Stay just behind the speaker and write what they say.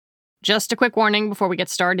Just a quick warning before we get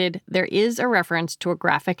started. There is a reference to a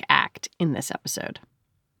graphic act in this episode.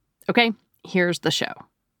 Okay, here's the show.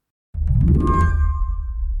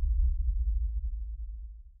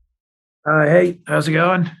 Hey, how's it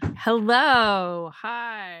going? Hello.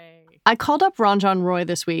 Hi. I called up Ranjan Roy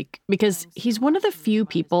this week because he's one of the few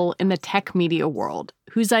people in the tech media world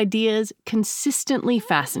whose ideas consistently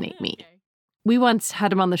fascinate me. We once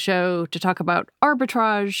had him on the show to talk about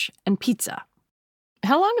arbitrage and pizza.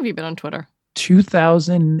 How long have you been on Twitter?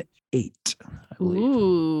 2008, I believe.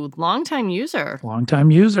 Ooh, longtime user. Longtime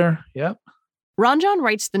user, yep. Ranjan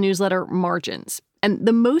writes the newsletter Margins, and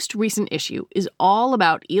the most recent issue is all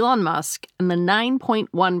about Elon Musk and the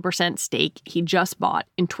 9.1% stake he just bought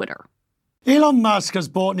in Twitter. Elon Musk has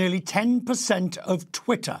bought nearly 10% of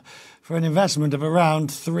Twitter for an investment of around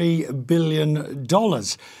 $3 billion.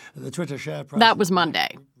 The Twitter share price... That was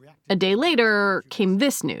Monday. A day later came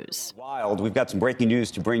this news. Wild. We've got some breaking news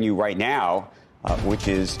to bring you right now, which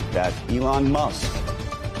is that Elon Musk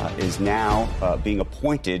is now being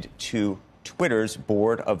appointed to Twitter's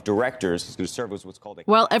board of directors. He's going to serve as what's called a...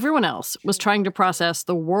 While everyone else was trying to process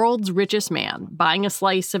the world's richest man buying a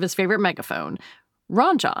slice of his favorite megaphone,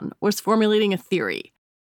 Ranjan was formulating a theory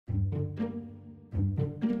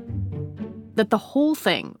that the whole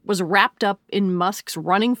thing was wrapped up in Musk's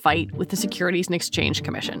running fight with the Securities and Exchange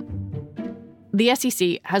Commission. The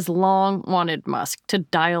SEC has long wanted Musk to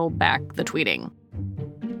dial back the tweeting.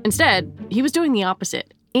 Instead, he was doing the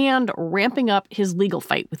opposite and ramping up his legal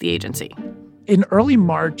fight with the agency. In early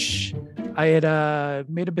March, I had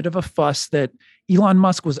made a bit of a fuss that Elon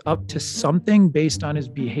Musk was up to something based on his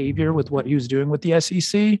behavior with what he was doing with the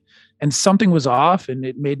SEC, and something was off and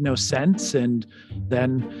it made no sense. And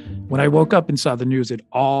then when I woke up and saw the news, it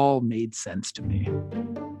all made sense to me.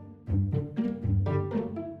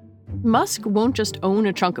 Musk won't just own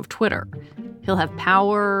a chunk of Twitter. He'll have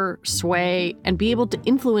power, sway, and be able to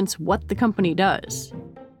influence what the company does.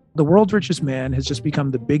 The world's richest man has just become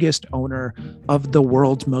the biggest owner of the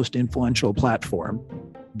world's most influential platform.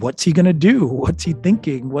 What's he going to do? What's he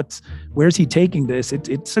thinking? Where's he taking this?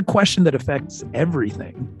 It's a question that affects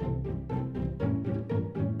everything.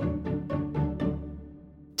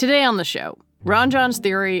 Today on the show, Ranjan's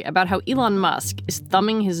theory about how Elon Musk is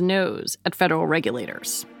thumbing his nose at federal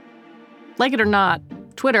regulators. Like it or not,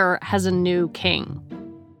 Twitter has a new king.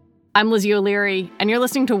 I'm Lizzie O'Leary, and you're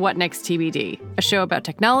listening to What Next TBD, a show about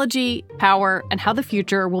technology, power, and how the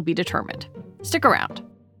future will be determined. Stick around.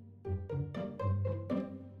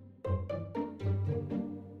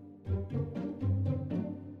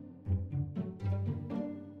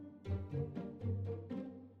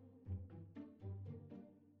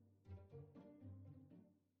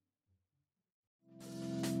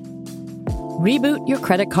 Reboot your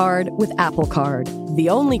credit card with Apple Card, the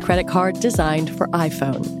only credit card designed for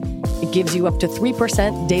iPhone. It gives you up to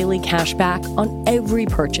 3% daily cash back on every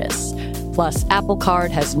purchase. Plus, Apple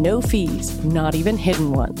Card has no fees, not even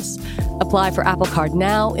hidden ones. Apply for Apple Card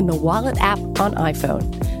now in the Wallet app on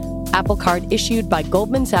iPhone. Apple Card issued by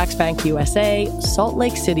Goldman Sachs Bank USA, Salt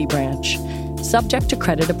Lake City branch. Subject to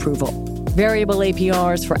credit approval. Variable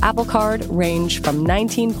APRs for Apple Card range from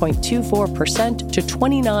 19.24% to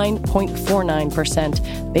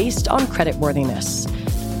 29.49% based on creditworthiness.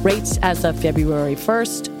 Rates as of February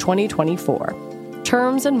 1st, 2024.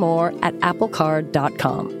 Terms and more at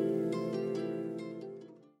applecard.com.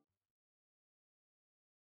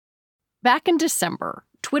 Back in December,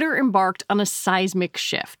 Twitter embarked on a seismic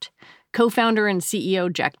shift. Co-founder and CEO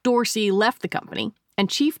Jack Dorsey left the company, and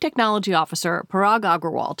Chief Technology Officer Parag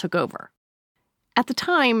Agrawal took over. At the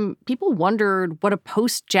time, people wondered what a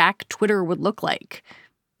post-Jack Twitter would look like.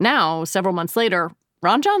 Now, several months later,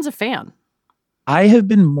 Ranjan's a fan. I have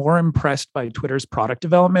been more impressed by Twitter's product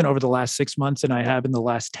development over the last 6 months than I have in the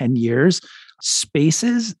last 10 years.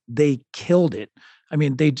 Spaces, they killed it. I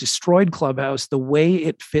mean, they destroyed Clubhouse. The way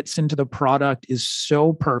it fits into the product is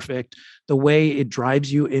so perfect. The way it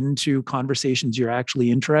drives you into conversations you're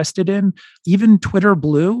actually interested in. Even Twitter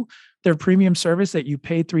Blue, their premium service that you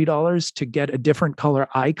pay $3 to get a different color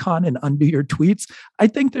icon and undo your tweets. I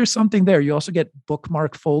think there's something there. You also get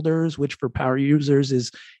bookmark folders, which for power users is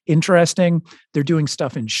interesting. They're doing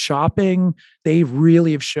stuff in shopping. They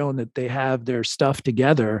really have shown that they have their stuff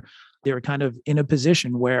together. They were kind of in a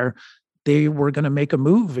position where they were going to make a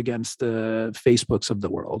move against the Facebooks of the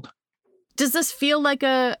world. Does this feel like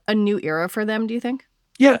a new era for them, do you think?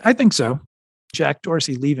 Yeah, I think so. Jack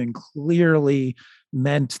Dorsey leaving clearly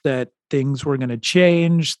meant that things were going to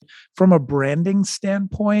change. From a branding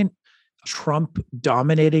standpoint, Trump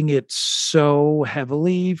dominating it so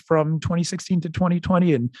heavily from 2016 to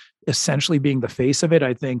 2020 and essentially being the face of it,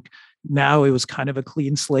 I think now it was kind of a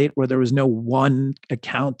clean slate where there was no one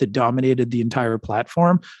account that dominated the entire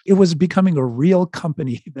platform. It was becoming a real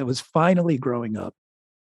company that was finally growing up.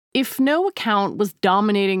 If no account was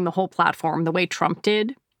dominating the whole platform the way Trump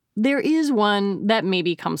did, there is one that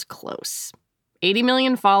maybe comes close. 80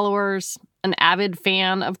 million followers, an avid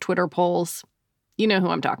fan of Twitter polls. You know who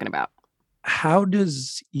I'm talking about. How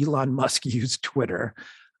does Elon Musk use Twitter?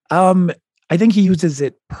 I think he uses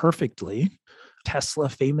it perfectly. Tesla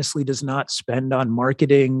famously does not spend on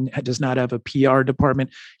marketing, does not have a PR department.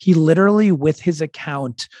 He literally, with his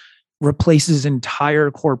account, replaces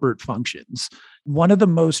entire corporate functions. One of the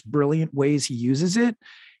most brilliant ways he uses it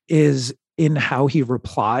is in how he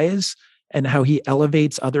replies and how he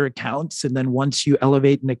elevates other accounts. And then once you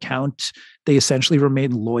elevate an account, they essentially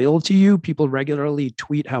remain loyal to you. People regularly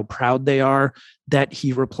tweet how proud they are that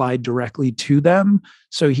he replied directly to them.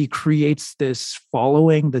 So he creates this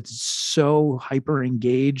following that's so hyper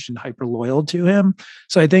engaged and hyper loyal to him.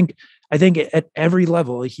 So I think at every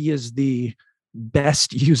level, he is the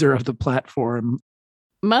best user of the platform.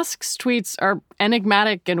 Musk's tweets are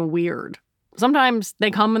enigmatic and weird. Sometimes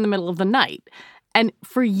they come in the middle of the night. And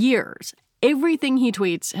for years, everything he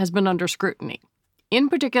tweets has been under scrutiny, in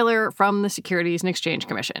particular from the Securities and Exchange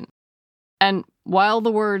Commission. And while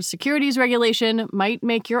the word securities regulation might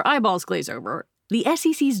make your eyeballs glaze over, the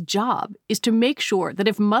SEC's job is to make sure that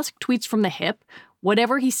if Musk tweets from the hip,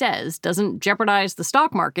 whatever he says doesn't jeopardize the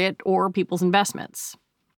stock market or people's investments.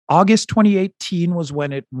 August 2018 was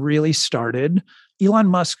when it really started. Elon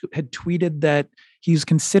Musk had tweeted that he's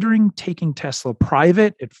considering taking Tesla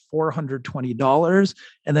private at $420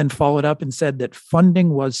 and then followed up and said that funding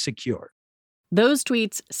was secure. Those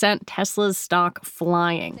tweets sent Tesla's stock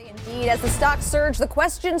flying. Indeed, as the stock surged, the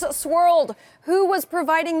questions swirled. Who was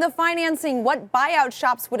providing the financing? What buyout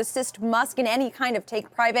shops would assist Musk in any kind of take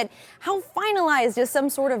private? How finalized is some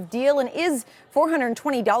sort of deal? And is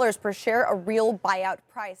 $420 per share a real buyout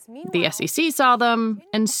price? Meanwhile, the SEC saw them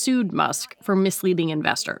and sued Musk for misleading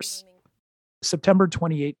investors. September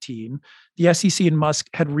 2018, the SEC and Musk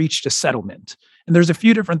had reached a settlement. And there's a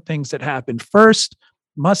few different things that happened. First,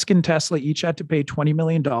 Musk and Tesla each had to pay $20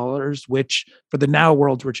 million, which for the now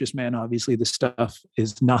world's richest man, obviously this stuff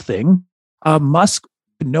is nothing. Musk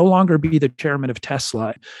could no longer be the chairman of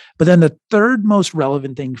Tesla. But then the third most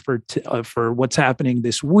relevant thing for what's happening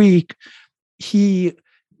this week,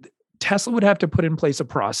 Tesla would have to put in place a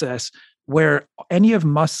process where any of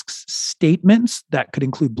Musk's statements that could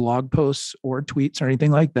include blog posts or tweets or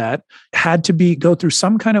anything like that had to go through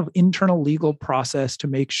some kind of internal legal process to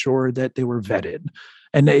make sure that they were vetted.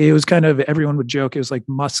 And it was kind of, everyone would joke, it was like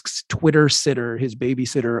Musk's Twitter sitter, his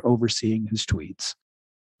babysitter overseeing his tweets.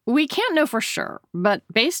 We can't know for sure, but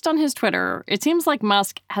based on his Twitter, it seems like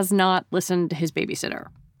Musk has not listened to his babysitter.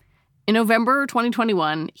 In November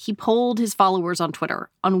 2021, he polled his followers on Twitter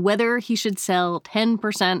on whether he should sell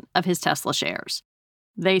 10% of his Tesla shares.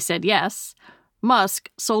 They said yes. Musk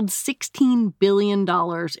sold $16 billion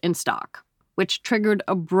in stock, which triggered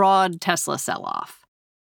a broad Tesla sell-off.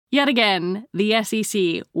 Yet again, the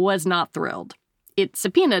SEC was not thrilled. It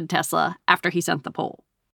subpoenaed Tesla after he sent the poll.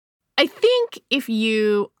 I think if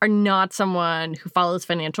you are not someone who follows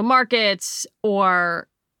financial markets or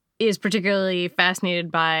is particularly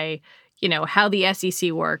fascinated by, how the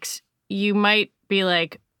SEC works, you might be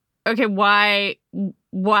like, okay, why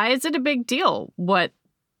is it a big deal what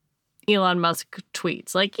Elon Musk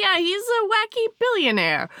tweets? Like, yeah, he's a wacky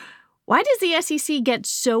billionaire. Why does the SEC get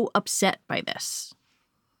so upset by this?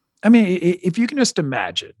 I mean, if you can just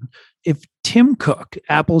imagine, if Tim Cook,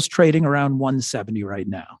 Apple's trading around 170 right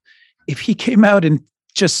now, if he came out and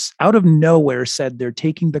just out of nowhere said they're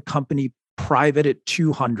taking the company private at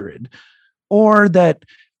 200, or that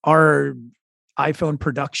our iPhone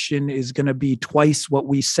production is going to be twice what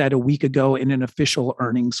we said a week ago in an official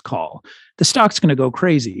earnings call, the stock's going to go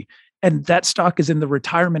crazy. And that stock is in the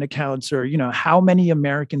retirement accounts, or, how many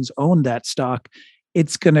Americans own that stock?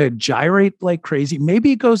 It's going to gyrate like crazy.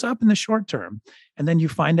 Maybe it goes up in the short term, and then you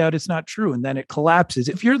find out it's not true, and then it collapses.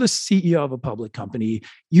 If you're the CEO of a public company,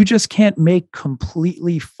 you just can't make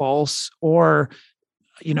completely false or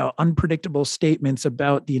unpredictable statements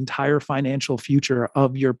about the entire financial future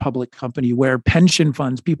of your public company, where pension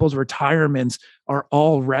funds, people's retirements are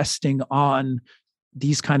all resting on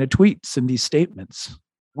these kind of tweets and these statements.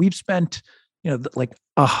 We've spent, like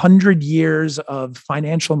 100 years of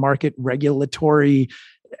financial market regulatory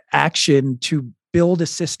action to build a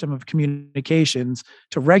system of communications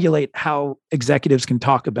to regulate how executives can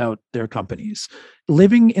talk about their companies.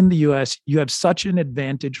 Living in the US, you have such an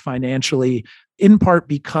advantage financially, in part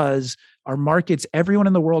because our markets, everyone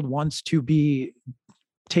in the world wants to be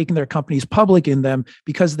taking their companies public in them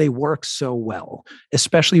because they work so well,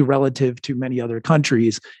 especially relative to many other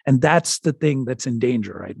countries. And that's the thing that's in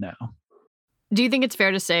danger right now. Do you think it's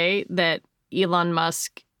fair to say that Elon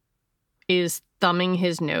Musk is thumbing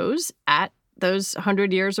his nose at those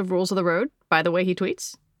 100 years of rules of the road by the way he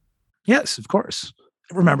tweets? Yes, of course.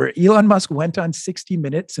 Remember, Elon Musk went on 60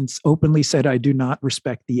 Minutes and openly said, I do not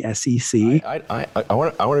respect the SEC. I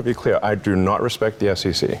want to be clear. I do not respect the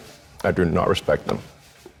SEC. I do not respect them.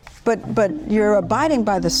 But you're abiding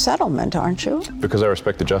by the settlement, aren't you? Because I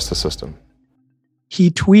respect the justice system.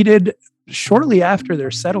 He tweeted shortly after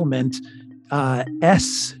their settlement,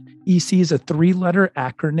 SEC is a 3-letter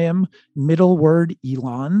acronym, middle word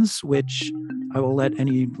Elon's, which I will let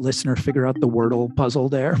any listener figure out the Wordle puzzle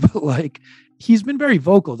there. But he's been very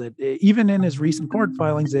vocal that even in his recent court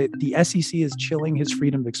filings, that the SEC is chilling his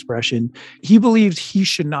freedom of expression. He believes he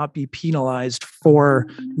should not be penalized for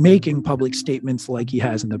making public statements like he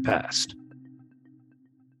has in the past.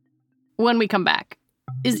 When we come back,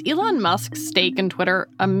 is Elon Musk's stake in Twitter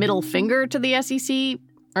a middle finger to the SEC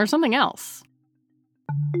or something else?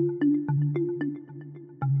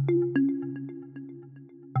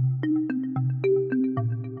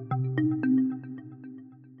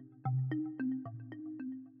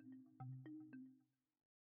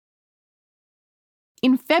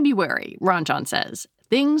 In February, Ranjan says,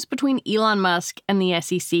 things between Elon Musk and the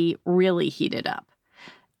SEC really heated up.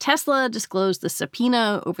 Tesla disclosed the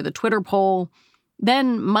subpoena over the Twitter poll.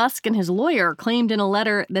 Then Musk and his lawyer claimed in a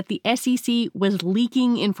letter that the SEC was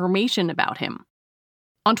leaking information about him.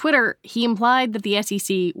 On Twitter, he implied that the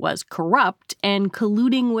SEC was corrupt and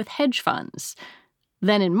colluding with hedge funds.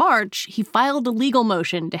 Then in March, he filed a legal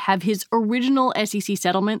motion to have his original SEC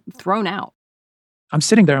settlement thrown out. I'm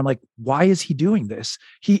sitting there, I'm like, why is he doing this?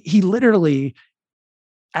 He literally,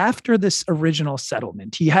 after this original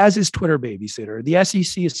settlement, he has his Twitter babysitter. The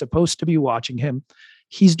SEC is supposed to be watching him.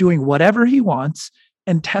 He's doing whatever he wants,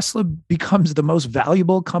 and Tesla becomes the most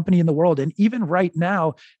valuable company in the world. And even right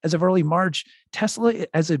now, as of early March, Tesla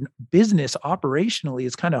as a business operationally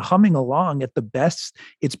is kind of humming along at the best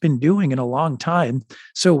it's been doing in a long time.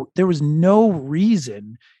 So there was no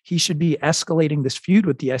reason he should be escalating this feud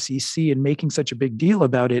with the SEC and making such a big deal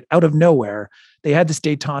about it out of nowhere. They had this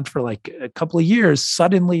détente for a couple of years.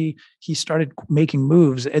 Suddenly, he started making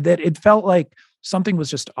moves that it felt like something was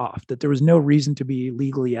just off, that there was no reason to be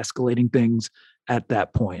legally escalating things at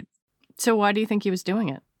that point. So why do you think he was doing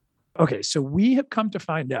it? Okay, so we have come to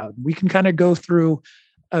find out, we can kind of go through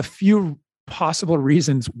a few possible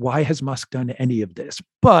reasons why has Musk done any of this.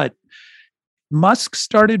 But Musk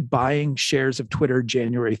started buying shares of Twitter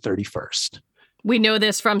January 31st. We know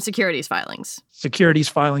this from securities filings.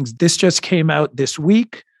 This just came out this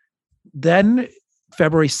week. Then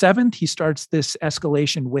February 7th, he starts this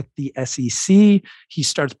escalation with the SEC. He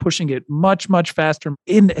starts pushing it much, much faster.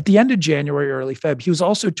 At the end of January, early Feb, he was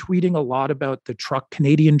also tweeting a lot about the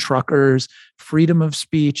Canadian truckers, freedom of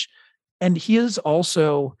speech. And he has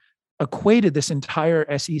also equated this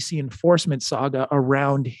entire SEC enforcement saga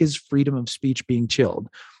around his freedom of speech being chilled.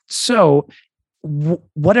 So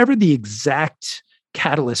whatever the exact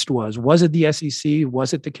catalyst was it the SEC?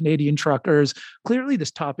 Was it the Canadian truckers? Clearly, this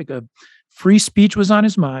topic of free speech was on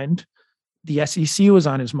his mind. The SEC was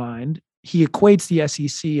on his mind. He equates the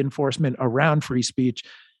SEC enforcement around free speech.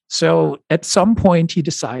 So at some point, he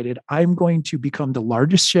decided, I'm going to become the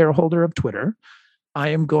largest shareholder of Twitter. I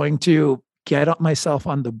am going to get myself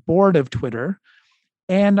on the board of Twitter,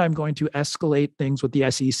 and I'm going to escalate things with the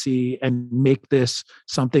SEC and make this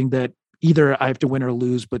something that either I have to win or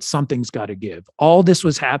lose, but something's got to give. All this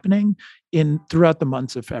was happening throughout the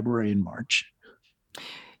months of February and March.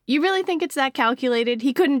 You really think it's that calculated?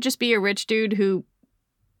 He couldn't just be a rich dude who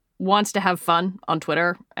wants to have fun on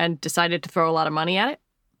Twitter and decided to throw a lot of money at it?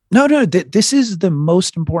 No, this is the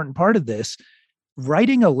most important part of this.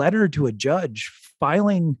 Writing a letter to a judge,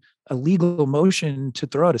 filing a legal motion to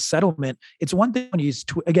throw out a settlement. It's one thing when he's,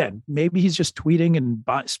 maybe he's just tweeting and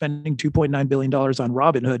spending $2.9 billion on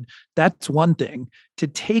Robinhood. That's one thing. To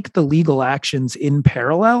take the legal actions in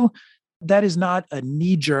parallel, that is not a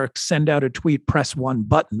knee-jerk, send out a tweet, press one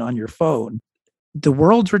button on your phone. The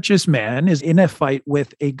world's richest man is in a fight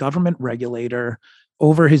with a government regulator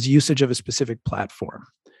over his usage of a specific platform.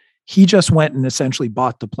 He just went and essentially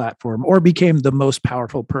bought the platform or became the most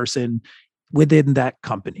powerful person within that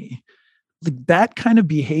company. That kind of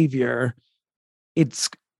behavior, it's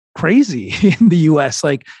crazy in the US.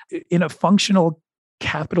 In a functional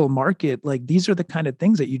capital market, these are the kind of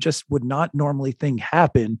things that you just would not normally think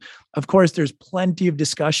happen. Of course, there's plenty of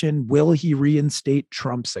discussion. Will he reinstate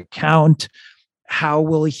Trump's account? How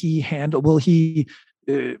will he handle? Will he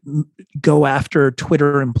go after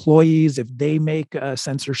Twitter employees if they make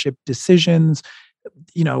censorship decisions?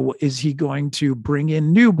 Is he going to bring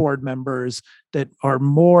in new board members that are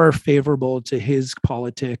more favorable to his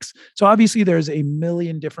politics? So obviously there's a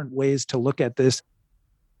million different ways to look at this.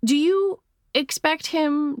 Do you expect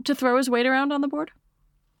him to throw his weight around on the board?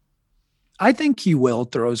 I think he will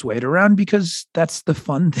throw his weight around because that's the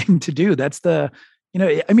fun thing to do. That's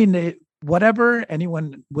whatever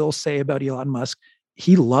anyone will say about Elon Musk,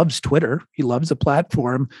 he loves Twitter. He loves the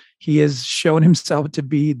platform. He has shown himself to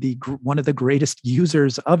be one of the greatest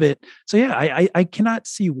users of it. So yeah, I cannot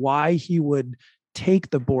see why he would take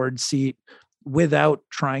the board seat without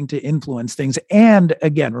trying to influence things. And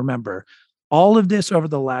again, remember, all of this over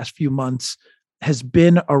the last few months has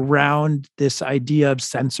been around this idea of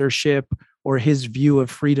censorship or his view of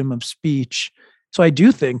freedom of speech. So I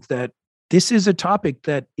do think that this is a topic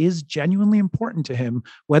that is genuinely important to him,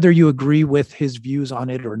 whether you agree with his views on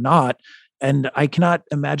it or not. And I cannot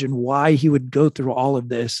imagine why he would go through all of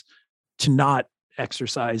this to not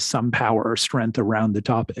exercise some power or strength around the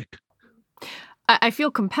topic. I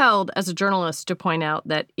feel compelled as a journalist to point out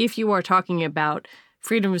that if you are talking about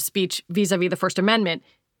freedom of speech vis-a-vis the First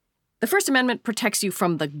Amendment protects you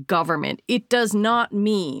from the government. It does not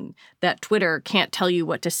mean that Twitter can't tell you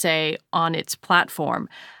what to say on its platform.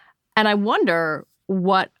 And I wonder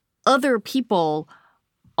what other people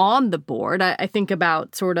on the board, I think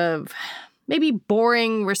about sort of maybe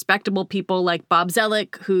boring, respectable people like Bob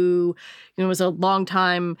Zoellick, who was a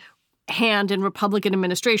longtime hand in Republican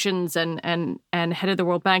administrations and head of the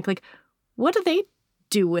World Bank. Like, what do they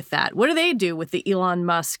do with that? What do they do with the Elon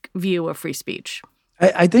Musk view of free speech?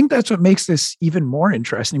 I think that's what makes this even more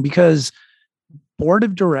interesting, because board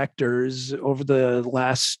of directors over the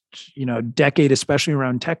last, decade, especially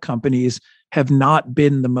around tech companies, have not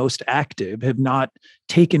been the most active, have not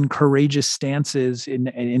taken courageous stances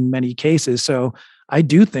in many cases. So I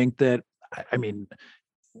do think that,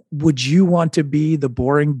 would you want to be the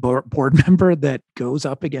boring board member that goes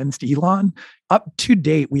up against Elon? Up to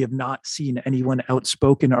date, we have not seen anyone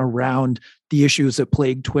outspoken around the issues that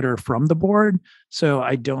plague Twitter from the board. So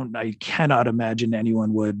I cannot imagine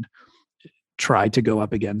anyone would try to go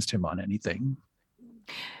up against him on anything.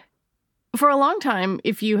 For a long time,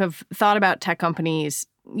 if you have thought about tech companies,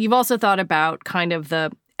 you've also thought about kind of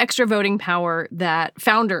the extra voting power that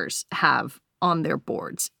founders have on their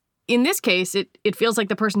boards. In this case, it feels like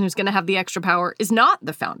the person who's going to have the extra power is not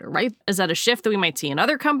the founder, right? Is that a shift that we might see in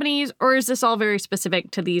other companies, or is this all very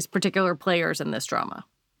specific to these particular players in this drama?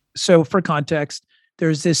 So for context,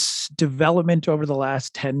 there's this development over the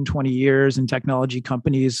last 10, 20 years in technology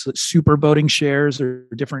companies, super voting shares or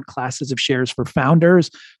different classes of shares for founders,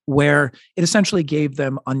 where it essentially gave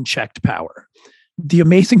them unchecked power. The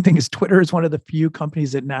amazing thing is Twitter is one of the few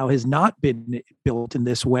companies that now has not been built in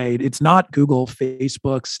this way. It's not Google,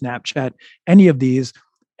 Facebook, Snapchat, any of these.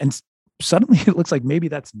 And suddenly it looks like maybe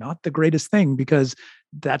that's not the greatest thing, because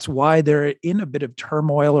that's why they're in a bit of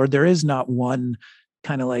turmoil, or there is not one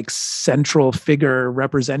kind of like central figure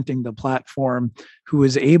representing the platform who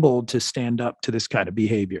is able to stand up to this kind of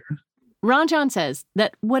behavior. Ranjan says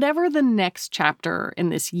that whatever the next chapter in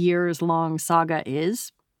this years-long saga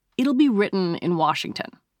is, it'll be written in Washington.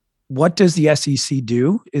 What does the SEC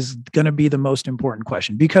do is going to be the most important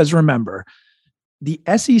question. Because remember, the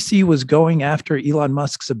SEC was going after Elon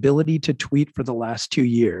Musk's ability to tweet for the last 2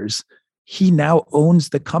 years. He now owns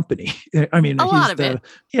the company. A lot of it.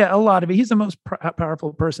 He's the most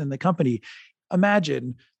powerful person in the company.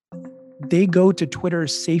 Imagine they go to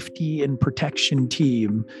Twitter's safety and protection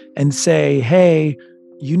team and say, hey,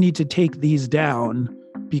 you need to take these down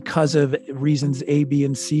because of reasons A, B,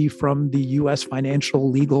 and C from the U.S. financial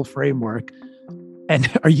legal framework. And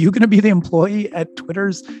are you going to be the employee at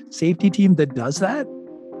Twitter's safety team that does that?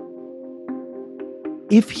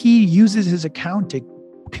 If he uses his account to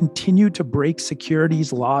continue to break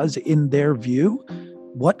securities laws in their view,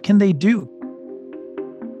 what can they do?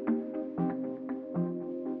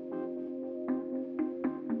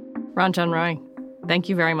 Ranjan Roy, thank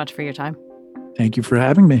you very much for your time. Thank you for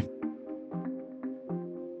having me.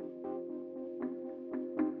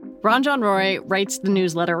 Ranjan Roy writes the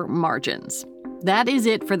newsletter Margins. That is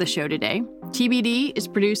it for the show today. TBD is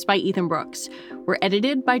produced by Ethan Brooks. We're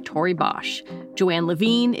edited by Tori Bosch. Joanne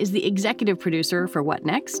Levine is the executive producer for What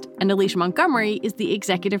Next, and Alicia Montgomery is the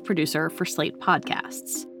executive producer for Slate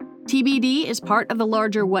Podcasts. TBD is part of the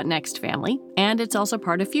larger What Next family, and it's also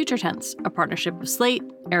part of Future Tense, a partnership of Slate,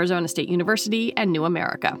 Arizona State University, and New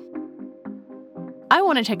America. I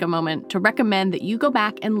want to take a moment to recommend that you go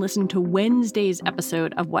back and listen to Wednesday's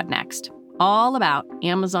episode of What Next, all about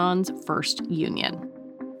Amazon's First Union.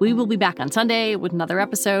 We will be back on Sunday with another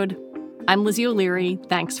episode. I'm Lizzie O'Leary.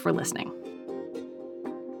 Thanks for listening.